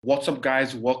What's up,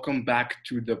 guys? Welcome back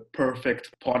to the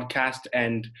Perfect Podcast.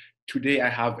 And today I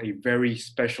have a very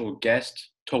special guest,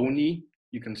 Tony.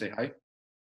 You can say hi.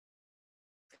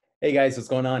 Hey guys, what's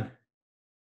going on?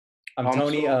 I'm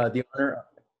Tony, So the owner.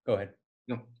 Go ahead.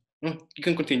 no, no, you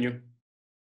can continue.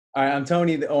 All right, I'm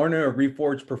Tony, the owner of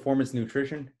Reforged Performance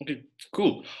Nutrition. Okay,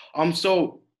 cool.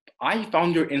 So I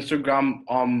found your Instagram.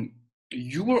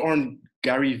 You were on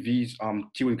Gary V's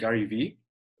Tea with Gary V,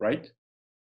 right?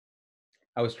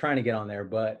 I was trying to get on there,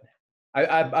 but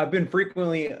I've been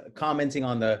frequently commenting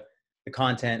on the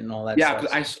content and all that Yeah,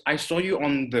 stuff. because I saw you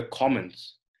on the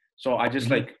comments. So I just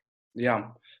Mhm. like yeah.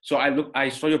 So I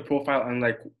saw your profile and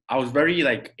like I was very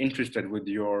like interested with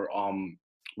your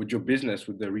business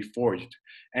with the Reforged.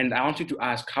 And I wanted to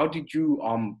ask, how did you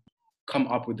come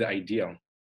up with the idea?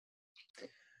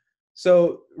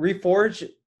 So Reforge,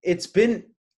 it's been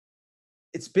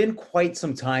it's been quite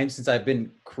some time since I've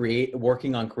been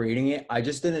working on creating it. I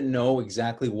just didn't know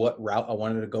exactly what route I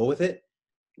wanted to go with it.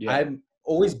 Yeah. I've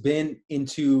always been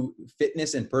into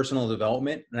fitness and personal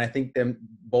development, and I think them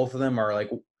both of them are like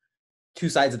two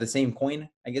sides of the same coin,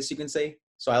 I guess you can say.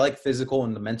 So I like physical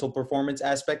and the mental performance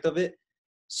aspect of it.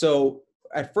 So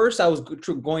at first I was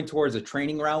going towards a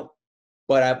training route,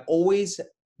 but I've always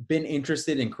been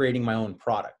interested in creating my own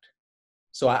product.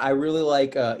 So I really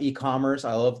like e-commerce.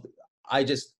 I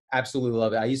just absolutely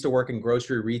love it. I used to work in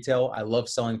grocery retail. I love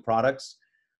selling products.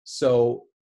 So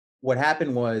what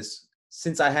happened was,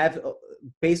 since I have,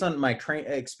 based on my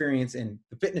experience in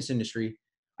the fitness industry,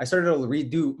 I started to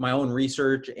redo my own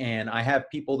research, and I have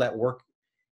people that work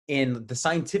in the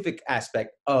scientific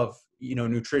aspect of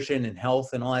nutrition and health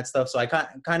and all that stuff. So I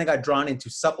kind of got drawn into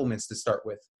supplements to start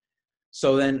with.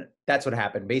 So then that's what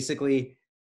happened. Basically,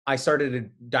 I started to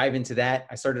dive into that.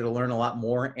 I started to learn a lot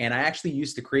more, and I actually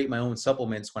used to create my own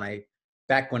supplements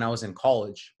back when I was in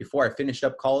college. Before I finished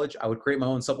up college, I would create my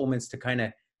own supplements to kind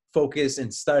of focus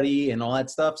and study and all that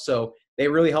stuff. So they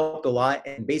really helped a lot.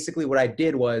 And basically, what I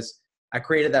did was I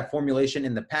created that formulation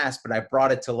in the past, but I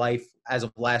brought it to life as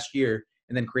of last year,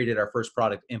 and then created our first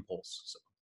product, Impulse. So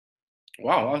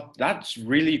Wow, that's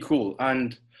really cool.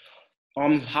 And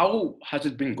how has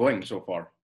it been going so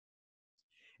far?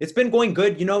 it's been going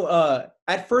good.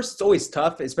 At first it's always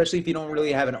tough, especially if you don't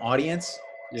really have an audience.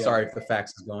 Yeah, Sorry if the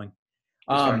fax is going.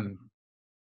 it's fine. Um,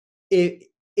 it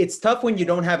it's tough when you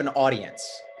don't have an audience,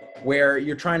 where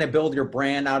you're trying to build your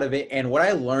brand out of it. And what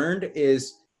I learned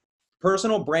is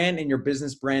personal brand and your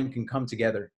business brand can come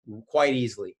together quite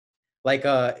easily. Like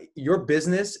your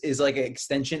business is like an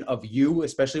extension of you,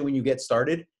 especially when you get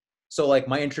started. So like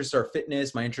my interests are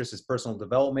fitness, my interest is personal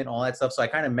development, all that stuff. So I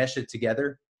kind of meshed it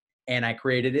together, and I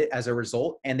created it as a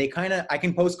result. And I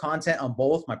can post content on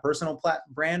both my personal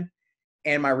brand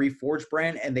and my Reforge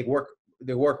brand, and they work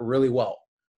really well.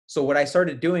 So what I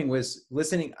started doing was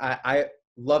listening. I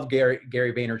love Gary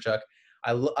Vaynerchuk.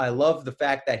 I love the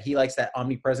fact that he likes that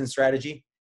omnipresent strategy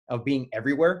of being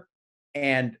everywhere.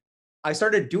 And I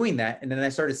started doing that, and then I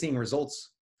started seeing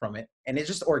results from it. And it's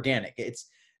just organic.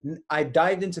 I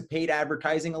dived into paid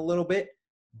advertising a little bit,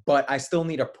 but I still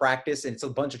need to practice, and it's a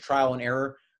bunch of trial and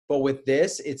error. But with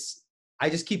this, I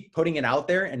just keep putting it out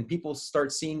there, and people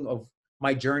start seeing of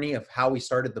my journey of how we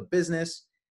started the business,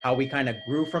 how we kind of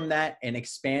grew from that and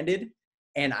expanded.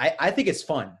 And I think it's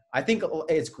fun. I think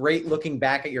it's great looking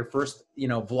back at your first,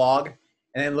 vlog,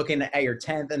 and then looking at your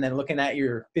 10th, and then looking at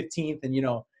your 15th.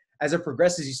 And, as it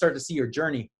progresses, you start to see your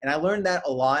journey. And I learned that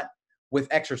a lot with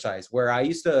exercise, where I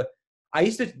used to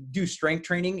do strength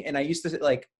training, and I used to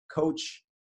like coach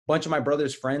a bunch of my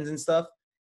brother's friends and stuff.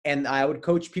 And I would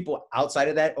coach people outside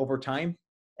of that over time.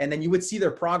 And then you would see their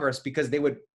progress because they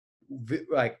would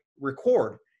like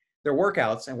record their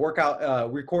workouts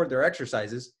and record their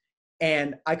exercises.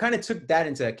 And I kind of took that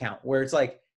into account, where it's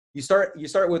like you start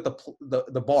with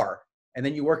the bar, and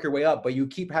then you work your way up, but you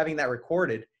keep having that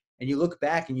recorded, and you look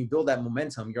back and you build that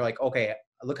momentum. You're like, okay,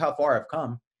 look how far I've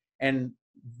come. And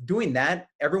doing that,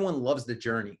 everyone loves the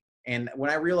journey. And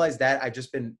when I realized that, I've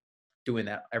just been doing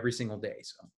that every single day.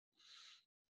 So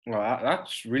Well,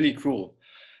 that's really cool.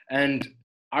 And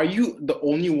are you the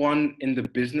only one in the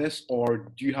business, or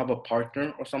do you have a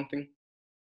partner or something?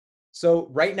 So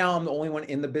right now I'm the only one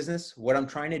in the business. What I'm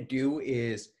trying to do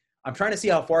is I'm trying to see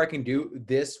how far I can do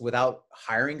this without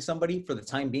hiring somebody for the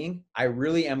time being. I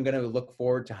really am going to look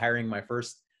forward to hiring my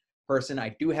first person.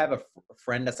 I do have a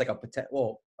friend that's like a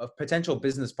potential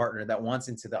business partner that wants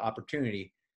into the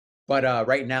opportunity. But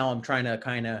right now I'm trying to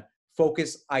kind of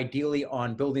focus ideally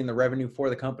on building the revenue for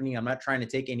the company. I'm not trying to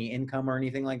take any income or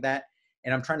anything like that.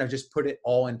 And I'm trying to just put it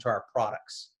all into our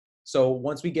products. So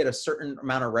once we get a certain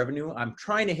amount of revenue, I'm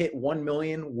trying to hit 1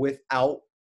 million without,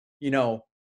 you know,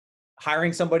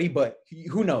 hiring somebody, but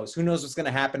who knows? Who knows what's going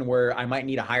to happen where I might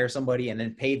need to hire somebody and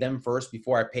then pay them first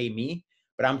before I pay me.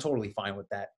 But I'm totally fine with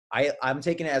that. I'm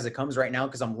taking it as it comes right now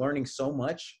because I'm learning so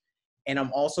much. And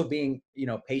I'm also being,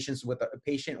 patient with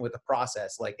the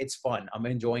process. Like, it's fun. I'm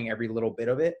enjoying every little bit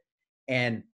of it.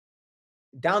 And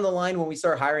down the line, when we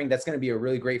start hiring, that's going to be a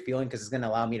really great feeling because it's going to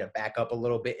allow me to back up a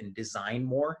little bit and design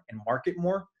more and market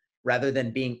more rather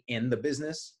than being in the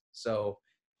business. So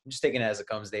I'm just taking it as it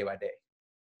comes day by day.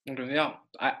 Okay, yeah,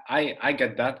 I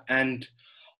get that. And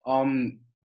um,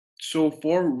 so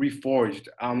for Reforged,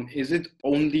 is it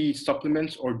only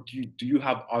supplements or do you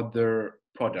have other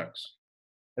products?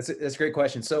 That's a great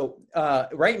question. So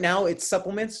right now it's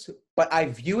supplements, but I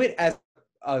view it as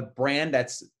a brand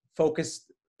that's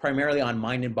focused primarily on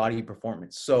mind and body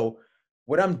performance. So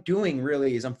what I'm doing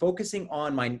really is I'm focusing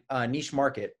on my niche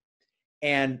market,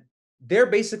 and they're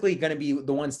basically going to be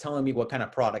the ones telling me what kind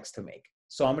of products to make.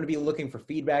 So I'm going to be looking for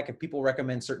feedback. If people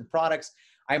recommend certain products,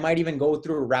 I might even go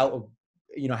through a route of,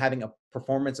 having a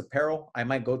performance apparel. I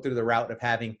might go through the route of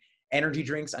having energy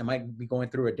drinks. I might be going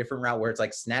through a different route where it's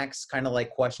like snacks, kind of like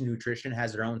Question Nutrition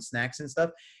has their own snacks and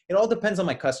stuff. It all depends on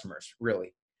my customers,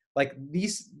 really. Like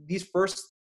these first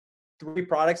 3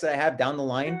 products that I have down the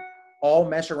line all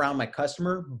mesh around my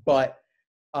customer, but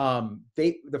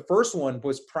the first one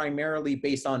was primarily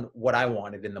based on what I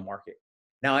wanted in the market.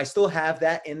 Now I still have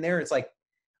that in there. It's like,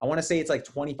 I want to say it's like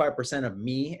 25% of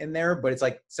me in there, but it's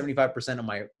like 75% of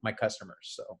my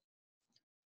customers. So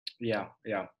Yeah,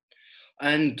 yeah.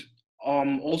 And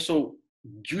also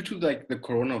due to like the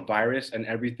coronavirus and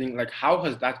everything, like how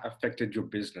has that affected your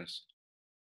business?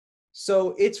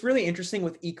 So it's really interesting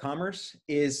with e-commerce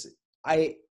is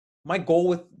my goal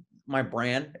with my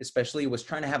brand especially was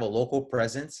trying to have a local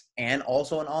presence and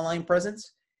also an online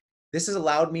presence. This has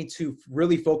allowed me to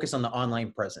really focus on the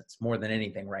online presence more than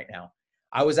anything right now.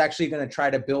 I was actually going to try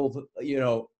to build,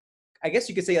 I guess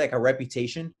you could say like a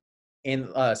reputation in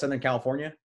Southern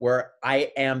California where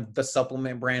I am the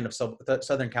supplement brand of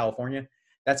Southern California.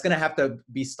 That's going to have to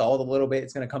be stalled a little bit.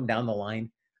 It's going to come down the line.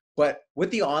 But with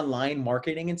the online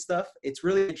marketing and stuff, it's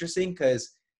really interesting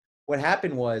because what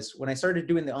happened was when I started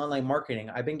doing the online marketing,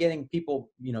 I've been getting people,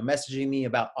 messaging me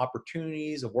about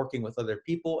opportunities of working with other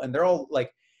people. And they're all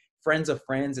like friends of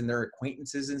friends and their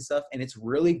acquaintances and stuff. And it's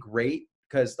really great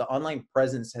because the online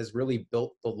presence has really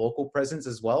built the local presence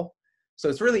as well. So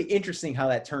it's really interesting how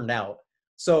that turned out.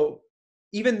 So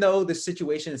even though the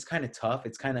situation is kind of tough,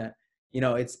 it's kind of,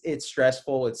 it's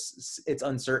stressful, it's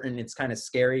uncertain, it's kind of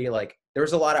scary. Like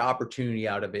there's a lot of opportunity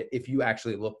out of it if you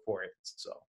actually look for it.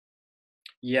 So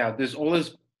Yeah, there's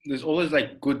always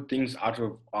like good things out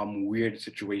of weird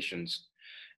situations.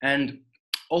 And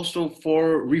also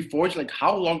for Reforge, like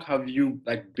how long have you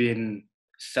like been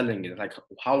selling it? Like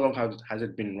how long has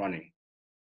it been running?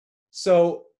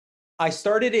 so I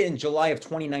started it in July of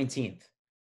 2019.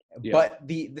 Yeah. But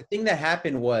the thing that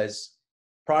happened was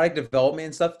product development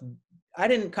and stuff.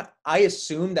 I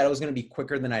assumed that it was going to be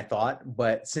quicker than I thought,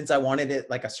 but since I wanted it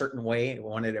like a certain way, I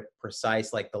wanted it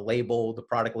precise, like the label, the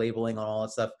product labeling, and all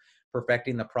that stuff,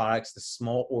 perfecting the products, the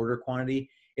small order quantity.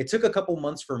 It took a couple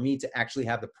months for me to actually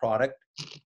have the product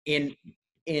in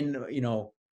in you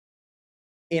know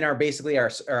in our basically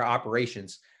our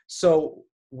operations. So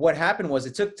what happened was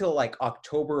it took till like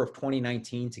October of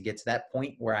 2019 to get to that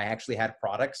point where I actually had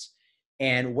products.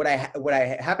 And what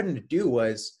I happened to do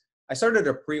was I started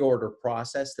a pre-order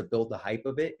process to build the hype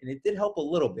of it, and it did help a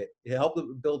little bit. It helped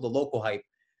build the local hype.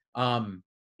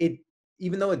 It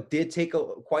Even though it did take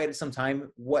quite some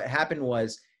time, what happened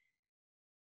was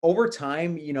over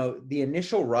time, the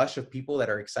initial rush of people that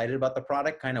are excited about the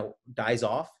product kind of dies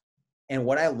off. And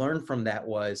what I learned from that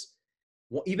was,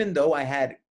 well, even though I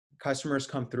had customers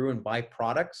come through and buy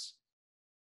products,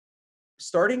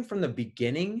 starting from the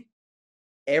beginning,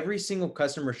 every single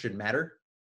customer should matter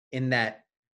in that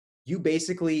you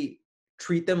basically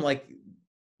treat them like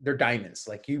they're diamonds.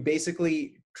 Like you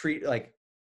basically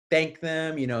thank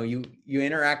them, you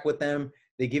interact with them.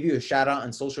 They give you a shout out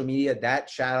on social media. That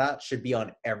shout out should be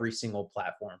on every single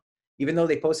platform. Even though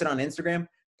they post it on Instagram,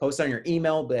 post on your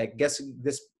email, but I guess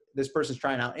this person's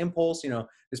trying out Impulse,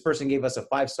 this person gave us a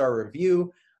 5-star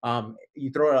review.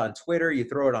 You throw it on Twitter, you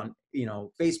throw it on,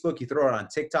 Facebook, you throw it on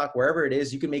TikTok, wherever it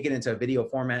is, you can make it into a video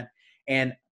format.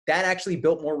 And that actually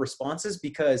built more responses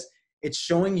because it's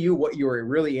showing you what you're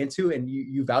really into and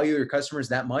you value your customers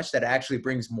that much that it actually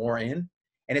brings more in.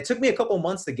 And it took me a couple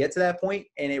months to get to that point,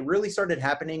 and it really started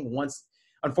happening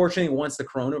unfortunately, once the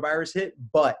coronavirus hit.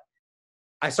 But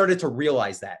I started to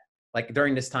realize that, like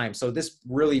during this time. So this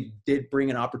really did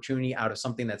bring an opportunity out of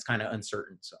something that's kind of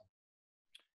uncertain. So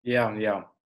Yeah, yeah.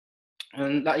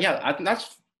 And yeah, I think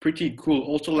pretty cool.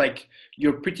 Also, like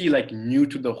you're pretty like new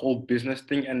to the whole business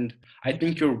thing, and I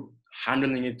think you're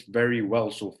handling it very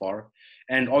well so far.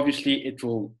 And obviously, it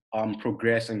will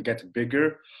progress and get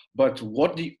bigger. But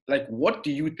what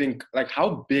do you think? Like,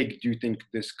 how big do you think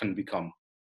this can become?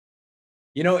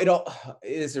 You know, it all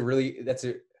is a really that's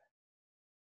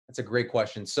a great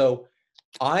question. So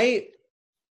I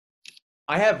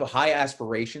I have high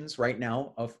aspirations right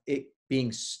now of it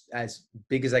being as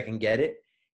big as I can get it,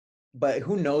 but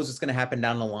who knows what's going to happen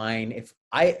down the line. If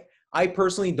I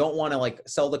personally don't want to like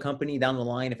sell the company down the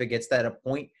line if it gets to that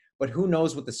point, but who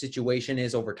knows what the situation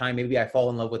is over time. Maybe I fall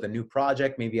in love with a new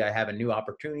project, maybe I have a new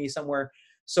opportunity somewhere.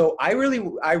 So I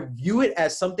view it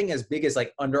as something as big as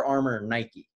like Under Armour or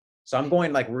Nike. So I'm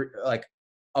going like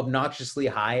obnoxiously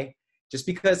high just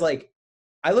because like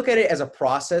I look at it as a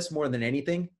process more than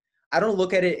anything. I don't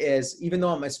look at it as, even though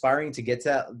I'm aspiring to get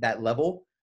to that level,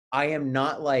 I am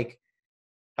not like,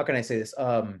 how can I say this?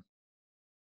 I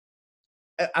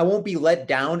won't be let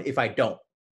down if I don't.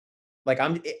 Like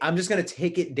I'm just gonna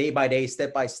take it day by day,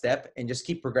 step by step, and just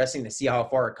keep progressing to see how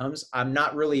far it comes. I'm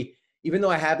not really, even though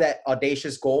I have that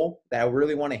audacious goal that I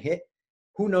really want to hit,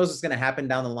 who knows what's gonna happen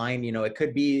down the line? You know, it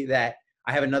could be that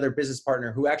I have another business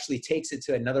partner who actually takes it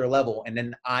to another level, and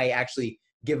then I actually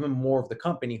give him more of the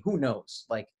company. Who knows?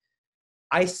 Like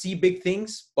I see big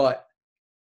things, but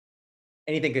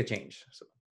anything could change. So.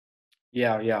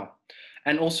 Yeah, yeah.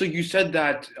 And also, you said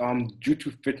that due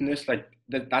to fitness, like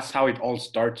that's how it all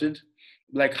started.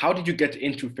 Like, how did you get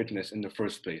into fitness in the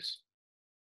first place?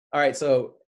 All right.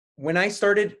 So when I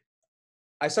started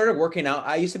working out.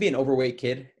 I used to be an overweight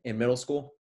kid in middle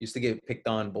school. Used to get picked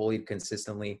on, bullied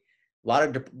consistently. A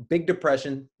lot of big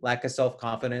depression, lack of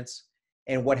self-confidence.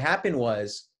 And what happened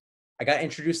was I got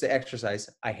introduced to exercise.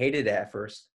 I hated it at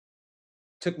first.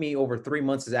 Took me over 3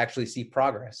 months to actually see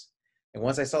progress. And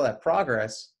once I saw that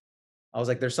progress, I was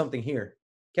like, there's something here.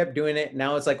 Kept doing it.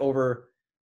 Now it's like over,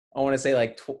 I want to say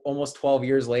like almost 12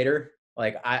 years later.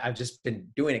 Like I've just been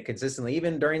doing it consistently.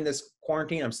 Even during this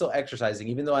quarantine, I'm still exercising,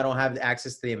 even though I don't have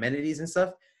access to the amenities and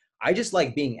stuff. I just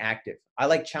like being active. I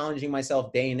like challenging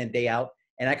myself day in and day out.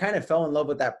 And I kind of fell in love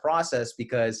with that process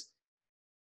because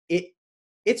it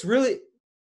it's really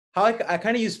how I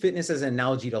kind of use fitness as an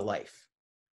analogy to life,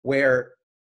 where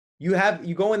you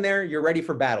go in there, you're ready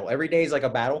for battle. Every day is like a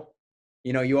battle.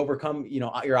 You know, you overcome,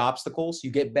 your obstacles,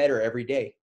 you get better every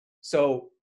day. So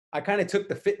I kind of took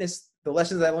the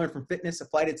lessons I learned from fitness,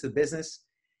 applied it to business,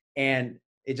 and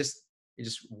it just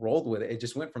rolled with it. It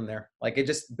just went from there. Like it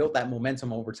just built that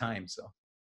momentum over time. So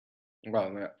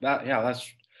Well, yeah,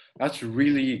 that's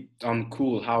really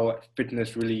cool how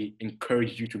fitness really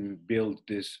encouraged you to build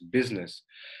this business.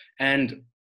 And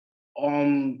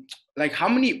like how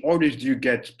many orders do you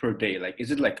get per day? Like is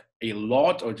it like a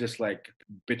lot or just like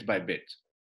bit by bit?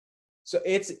 So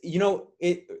it's,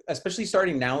 it, especially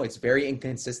starting now, it's very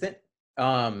inconsistent.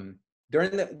 Um,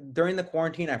 during the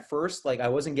quarantine at first, like I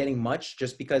wasn't getting much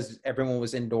just because everyone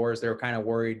was indoors. They were kind of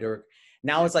worried. Or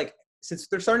now it's like, since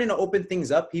they're starting to open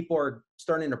things up, people are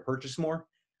starting to purchase more.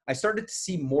 I started to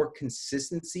see more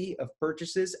consistency of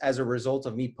purchases as a result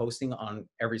of me posting on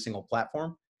every single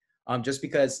platform. Just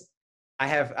because I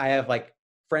have like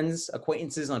friends,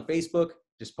 acquaintances on Facebook,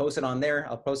 just post it on there.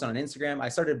 I'll post it on Instagram. I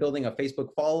started building a Facebook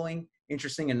following.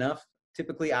 Interesting enough,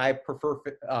 typically I prefer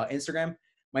Instagram.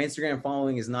 My Instagram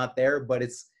following is not there, but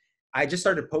I just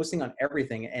started posting on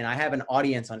everything, and I have an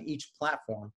audience on each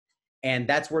platform, and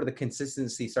that's where the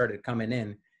consistency started coming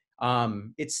in.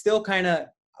 It's still kind of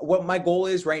what my goal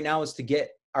is right now is to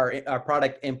get our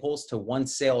product Impulse to one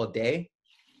sale a day.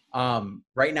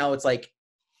 Right now it's like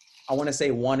I want to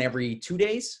say one every 2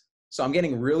 days. So I'm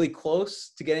getting really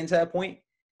close to getting to that point.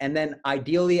 And then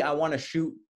ideally, I want to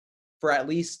shoot for at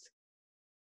least,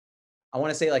 I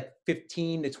want to say like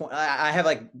 15 to 20. I have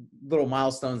like little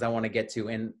milestones I want to get to,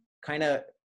 and kind of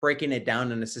breaking it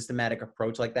down in a systematic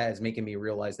approach like that is making me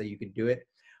realize that you can do it.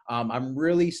 I'm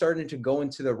really starting to go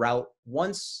into the route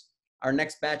once our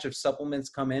next batch of supplements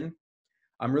come in.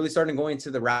 I'm really starting to go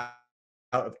into the route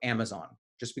of Amazon,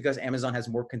 just because Amazon has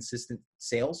more consistent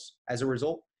sales as a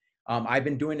result. I've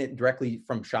been doing it directly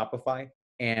from Shopify,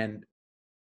 and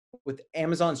with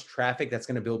Amazon's traffic, that's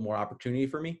going to build more opportunity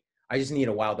for me. I just need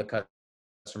to wow the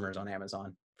customers on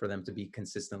Amazon for them to be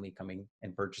consistently coming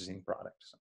and purchasing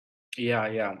products. Yeah,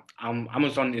 yeah.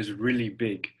 Amazon is really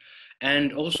big.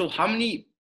 And also, how many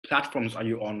platforms are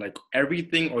you on? Like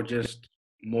everything or just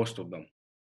most of them?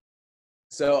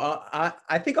 So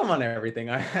I think I'm on everything.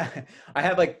 I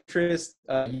have like Pinterest,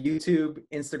 YouTube,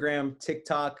 Instagram,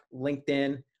 TikTok,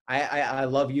 LinkedIn. I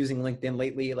love using LinkedIn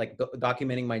lately, like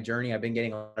documenting my journey. I've been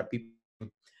getting a lot of people,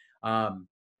 a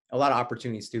lot of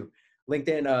opportunities too.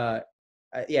 LinkedIn,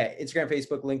 yeah, Instagram,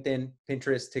 Facebook, LinkedIn,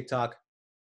 Pinterest, TikTok.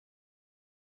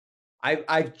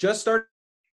 I've just started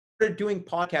doing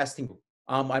podcasting.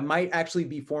 I might actually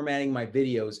be formatting my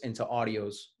videos into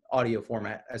audio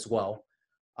format as well.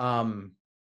 Um,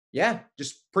 yeah,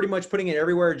 just pretty much putting it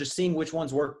everywhere, just seeing which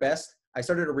ones work best. I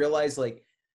started to realize like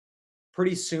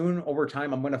pretty soon over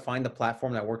time, I'm going to find the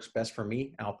platform that works best for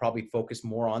me. And I'll probably focus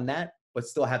more on that, but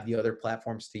still have the other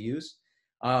platforms to use.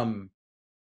 Um,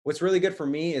 what's really good for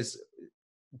me is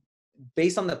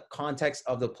based on the context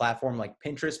of the platform, like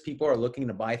Pinterest, people are looking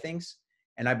to buy things.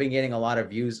 And I've been getting a lot of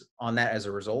views on that as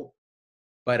a result.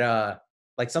 But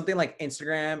like something like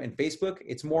Instagram and Facebook,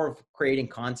 it's more of creating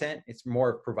content. It's more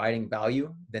of providing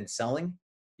value than selling.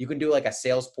 You can do like a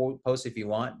sales post if you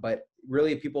want, but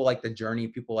really people like the journey,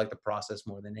 people like the process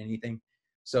more than anything.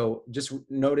 So just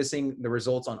noticing the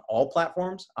results on all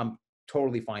platforms, I'm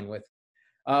totally fine with.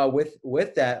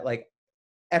 With that, like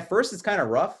at first it's kind of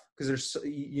rough because there's,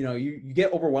 you know, you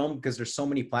get overwhelmed because there's so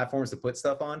many platforms to put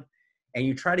stuff on, and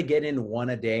you try to get in one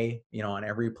a day, you know, on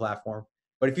every platform.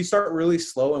 But if you start really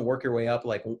slow and work your way up,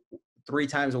 like 3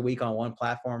 times a week on one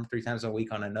platform, 3 times a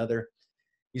week on another,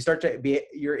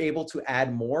 you're able to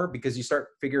add more because you start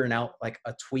figuring out like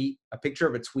a picture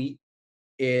of a tweet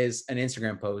is an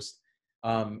Instagram post.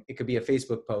 It could be a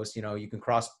Facebook post, you know, you can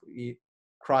cross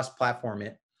platform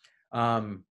it.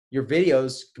 Your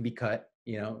videos can be cut,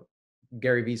 you know,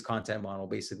 Gary Vee's content model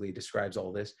basically describes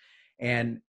all this.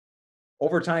 And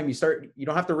over time you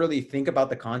don't have to really think about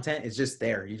the content. It's just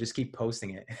there. You just keep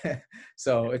posting it.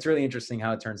 So it's really interesting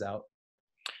how it turns out.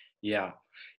 Yeah.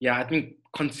 Yeah, I think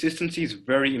consistency is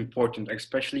very important,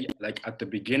 especially like at the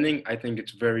beginning. I think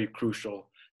it's very crucial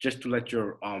just to let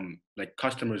your like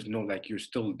customers know like you're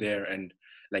still there and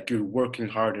like you're working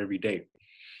hard every day.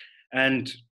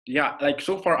 And yeah, like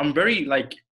so far I'm very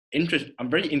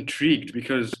intrigued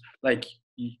because like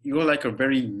you're like a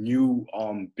very new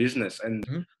business, and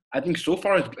Mhm. I think so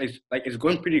far it's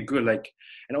going pretty good. Like,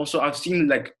 and also I've seen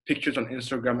like pictures on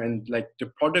Instagram, and like the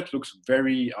product looks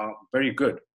very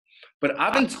good, but I I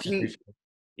haven't seen, appreciate it.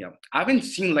 yeah, I haven't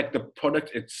seen like the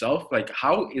product itself. Like,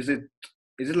 how is it?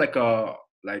 Is it like a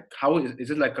like how is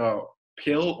it like a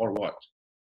pill or what?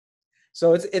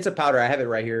 So it's a powder. I have it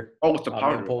right here. Oh, it's a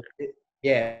powder. Impulse.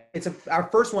 Yeah, our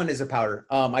first one is a powder.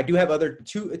 I do have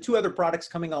two other products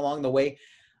coming along the way.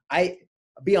 I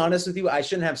be honest with you, I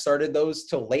shouldn't have started those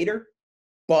till later,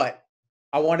 but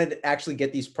I wanted to actually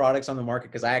get these products on the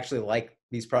market because I actually like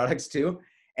these products too,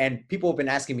 and people have been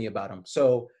asking me about them.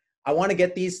 So I want to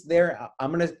get these there.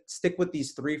 I'm gonna stick with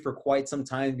these three for quite some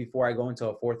time before I go into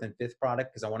a fourth and fifth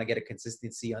product because I want to get a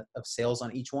consistency of sales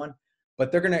on each one. But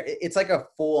it's like a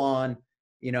full on,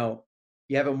 you know,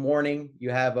 you have a morning, you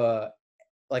have a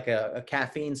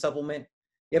caffeine supplement,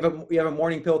 you have a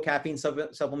morning pill, caffeine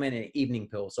supplement, and an evening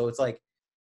pill. So it's like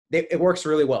it works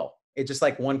really well. It's just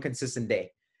like one consistent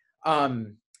day.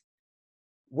 Um,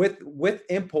 with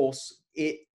Impulse,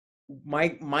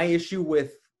 my issue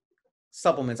with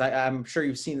supplements, I'm sure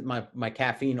you've seen my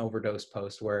caffeine overdose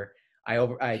post where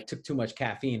I took too much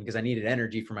caffeine because I needed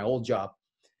energy for my old job.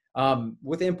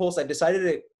 With Impulse, I decided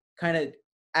to kind of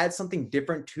add something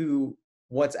different to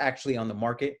what's actually on the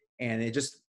market, and it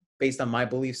just based on my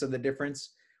beliefs of the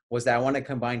difference was that I want to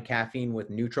combine caffeine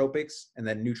with nootropics, and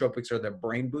then nootropics are the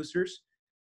brain boosters.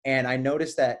 And I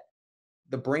noticed that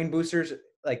the brain boosters,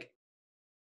 like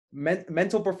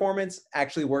mental performance,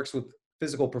 actually works with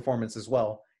physical performance as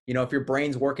well. You know, if your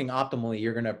brain's working optimally,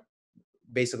 you're gonna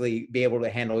basically be able to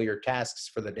handle your tasks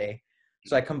for the day.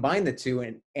 So I combined the two,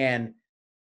 and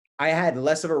I had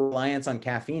less of a reliance on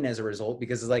caffeine as a result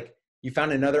because it's like you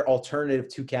found another alternative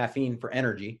to caffeine for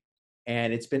energy,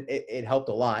 and it helped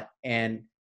a lot. And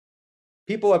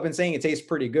people have been saying it tastes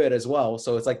pretty good as well.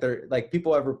 So it's like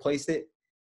people have replaced it.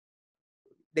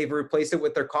 They've replaced it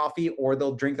with their coffee, or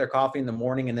they'll drink their coffee in the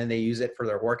morning and then they use it for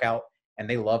their workout, and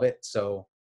they love it. So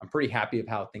I'm pretty happy of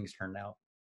how things turned out.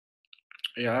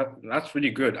 Yeah, that's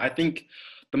really good. I think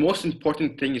the most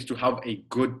important thing is to have a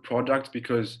good product,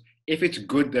 because if it's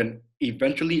good, then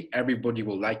eventually everybody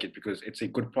will like it because it's a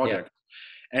good Yeah. product.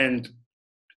 And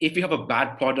if you have a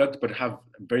bad product but have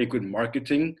very good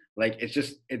marketing, like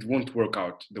it won't work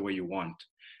out the way you want.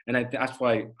 And that's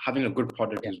why having a good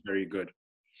product Yeah. is very good.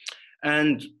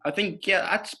 And I think, yeah,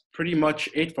 that's pretty much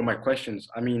it for my questions.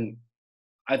 I mean,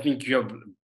 I think you have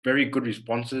very good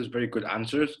responses, very good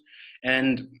answers.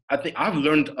 And I think I've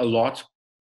learned a lot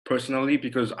personally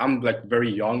because I'm like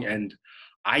very young and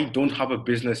I don't have a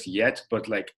business yet, but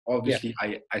like Yeah. obviously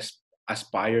I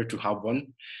aspire to have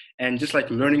one. And just like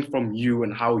learning from you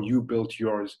and how you built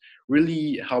yours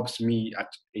really helps me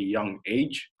at a young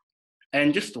age.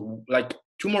 And just like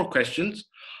two more questions.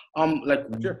 Like,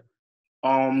 Sure.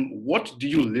 what do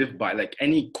you live by? Like,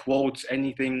 any quotes,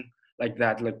 anything like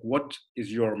that? Like, what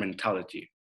is your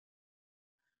mentality?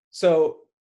 So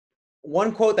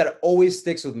one quote that always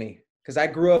sticks with me, because I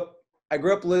grew up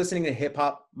listening to hip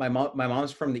hop. My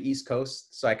mom's from the East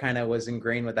Coast, so I kind of was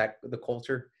ingrained with the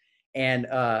culture. And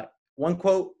one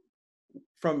quote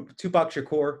from Tupac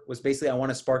Shakur was basically, "I want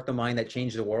to spark the mind that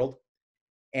changed the world."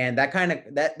 And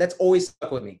that's always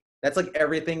stuck with me. That's like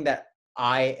everything that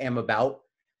I am about.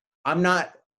 I'm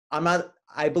not I'm not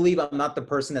I believe I'm not the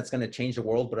person that's going to change the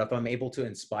world, but if I'm able to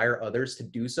inspire others to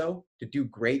do so, to do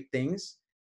great things,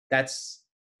 that's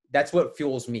that's what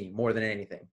fuels me more than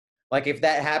anything. Like if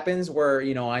that happens where,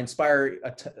 I inspire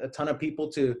a ton of people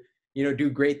to, do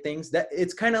great things, that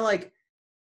it's kind of like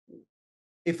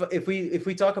if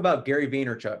we talk about Gary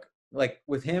Vaynerchuk, like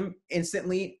with him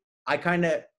instantly, I kind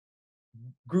of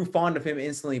grew fond of him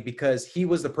instantly because he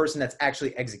was the person that's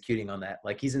actually executing on that.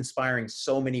 Like he's inspiring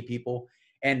so many people.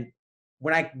 And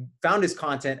when I found his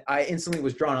content, I instantly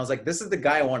was drawn. I was like, this is the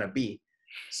guy I want to be.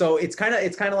 So it's kind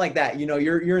of like that.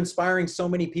 You're inspiring so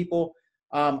many people.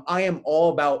 I am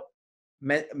all about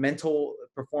mental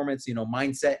performance,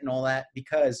 mindset and all that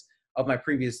because of my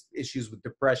previous issues with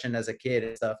depression as a kid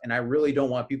and stuff. And I really don't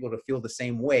want people to feel the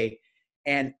same way.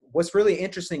 And what's really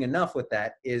interesting enough with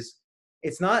that is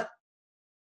it's not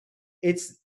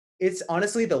it's it's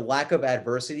honestly the lack of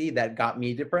adversity that got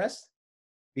me depressed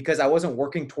because I wasn't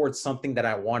working towards something that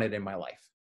I wanted in my life.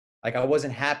 Like I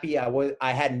wasn't happy.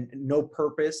 I had no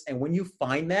purpose. And when you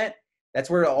find that, that's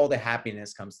where all the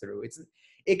happiness comes through.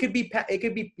 It could be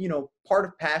part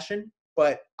of passion,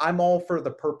 but I'm all for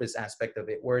the purpose aspect of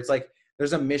it where it's like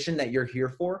there's a mission that you're here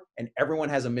for and everyone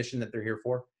has a mission that they're here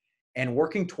for. And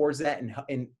working towards that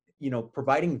and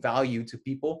providing value to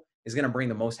people is going to bring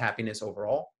the most happiness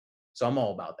overall. So I'm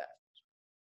all about that.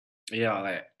 Yeah,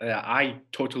 like, yeah, I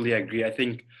totally agree. I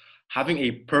think having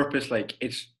a purpose, like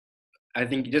I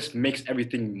think it just makes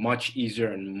everything much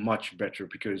easier and much better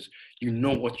because you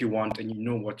know what you want and you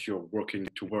know what you're working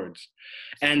towards.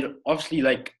 And obviously,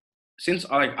 like since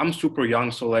I'm super young,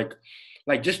 so like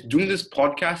just doing this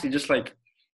podcast is just like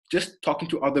just talking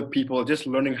to other people, just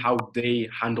learning how they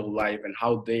handle life and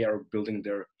how they are building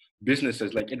their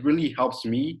businesses. Like it really helps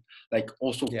me like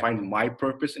also Yeah. find my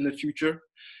purpose in the future.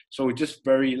 So it just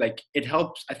very like it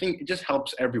helps. I think it just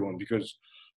helps everyone because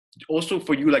also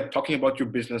for you like talking about your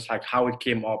business, like how it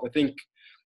came up. I think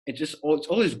it's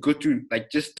always good to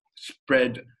like just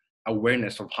spread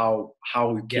awareness of how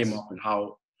it came Yes. up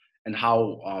and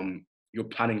how you're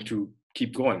planning to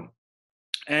keep going.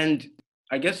 And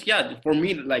I guess yeah, for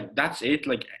me like that's it.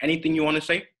 Like anything you want to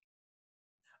say?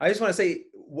 I just want to say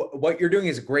what you're doing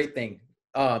is a great thing.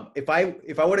 If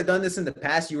I would have done this in the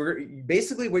past, you were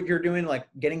basically what you're doing, like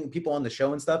getting people on the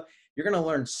show and stuff. You're going to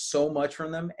learn so much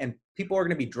from them, and people are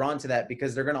going to be drawn to that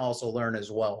because they're going to also learn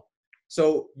as well.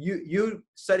 So you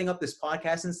setting up this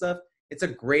podcast and stuff, it's a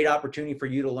great opportunity for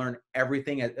you to learn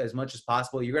everything as much as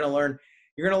possible. You're going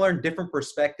to learn different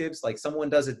perspectives. Like someone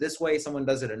does it this way, someone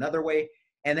does it another way.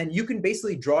 And then you can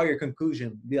basically draw your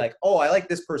conclusion, be like, oh, I like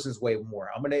this person's way more.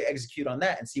 I'm going to execute on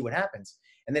that and see what happens.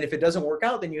 And then if it doesn't work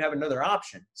out, then you have another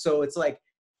option. So it's like,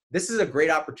 this is a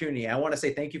great opportunity. I want to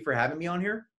say thank you for having me on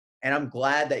here. And I'm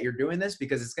glad that you're doing this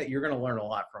because you're going to learn a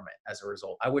lot from it as a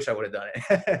result. I wish I would have done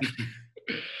it.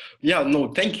 Yeah, no,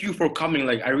 thank you for coming.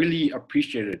 Like I really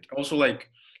appreciate it. Also like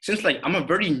since like I'm a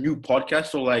very new podcast,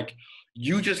 so like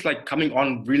you just like coming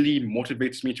on really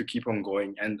motivates me to keep on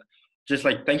going and just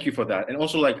like thank you for that. And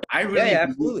also like I Yeah, really yeah, believe,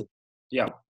 absolutely. yeah,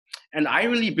 and I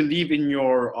really believe in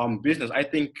your business. I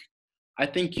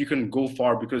think you can go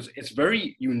far because it's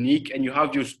very unique and you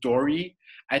have your story.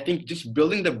 I think just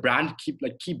building the brand, keep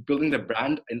building the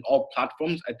brand in all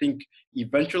platforms. I think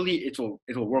eventually it'll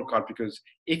work out because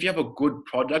if you have a good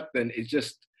product, then it's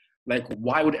just like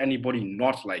why would anybody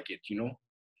not like it, you know?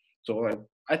 So like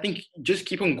I think just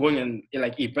keep on going and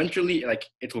like eventually like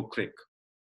it will click.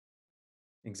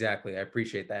 Exactly. I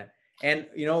appreciate that. And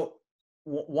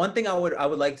one thing I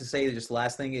would like to say, just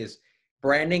last thing is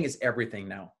branding is everything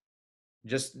now.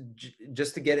 Just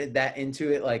to get that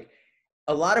into it, like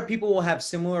a lot of people will have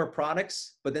similar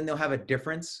products, but then they'll have a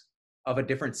different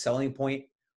selling point,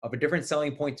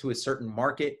 to a certain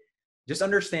market. Just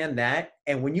understand that.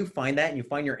 And when you find that and you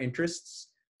find your interests,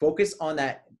 focus on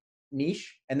that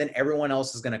niche, and then everyone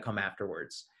else is going to come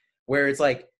afterwards. Where it's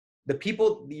like the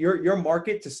people, your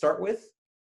market to start with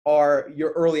are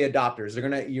your early adopters.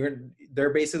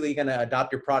 They're basically gonna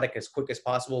adopt your product as quick as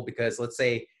possible because let's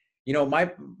say,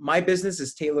 my business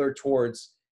is tailored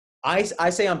towards I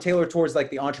say I'm tailored towards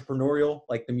like the entrepreneurial,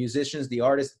 like the musicians, the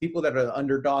artists, the people that are the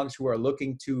underdogs who are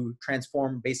looking to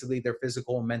transform basically their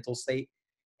physical and mental state.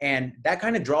 And that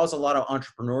kind of draws a lot of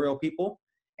entrepreneurial people.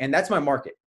 And that's my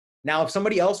market. Now, if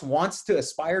somebody else wants to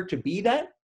aspire to be that,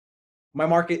 my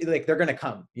market, like they're going to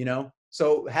come, you know?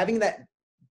 So having that,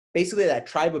 basically that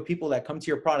tribe of people that come to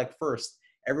your product first,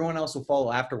 everyone else will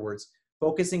follow afterwards.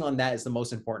 Focusing on that is the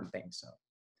most important thing. So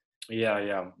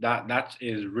Yeah, that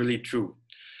is really true.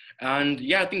 And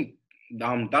yeah, I think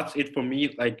that's it for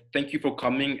me. Like, thank you for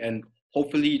coming, and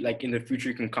hopefully, like in the future,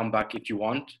 you can come back if you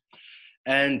want.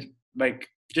 And like,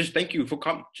 just thank you for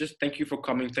coming. Thank you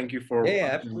yeah, for yeah, answering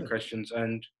the absolutely. questions.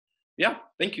 And yeah,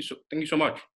 thank you so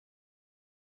much.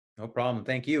 No problem.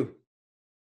 Thank you.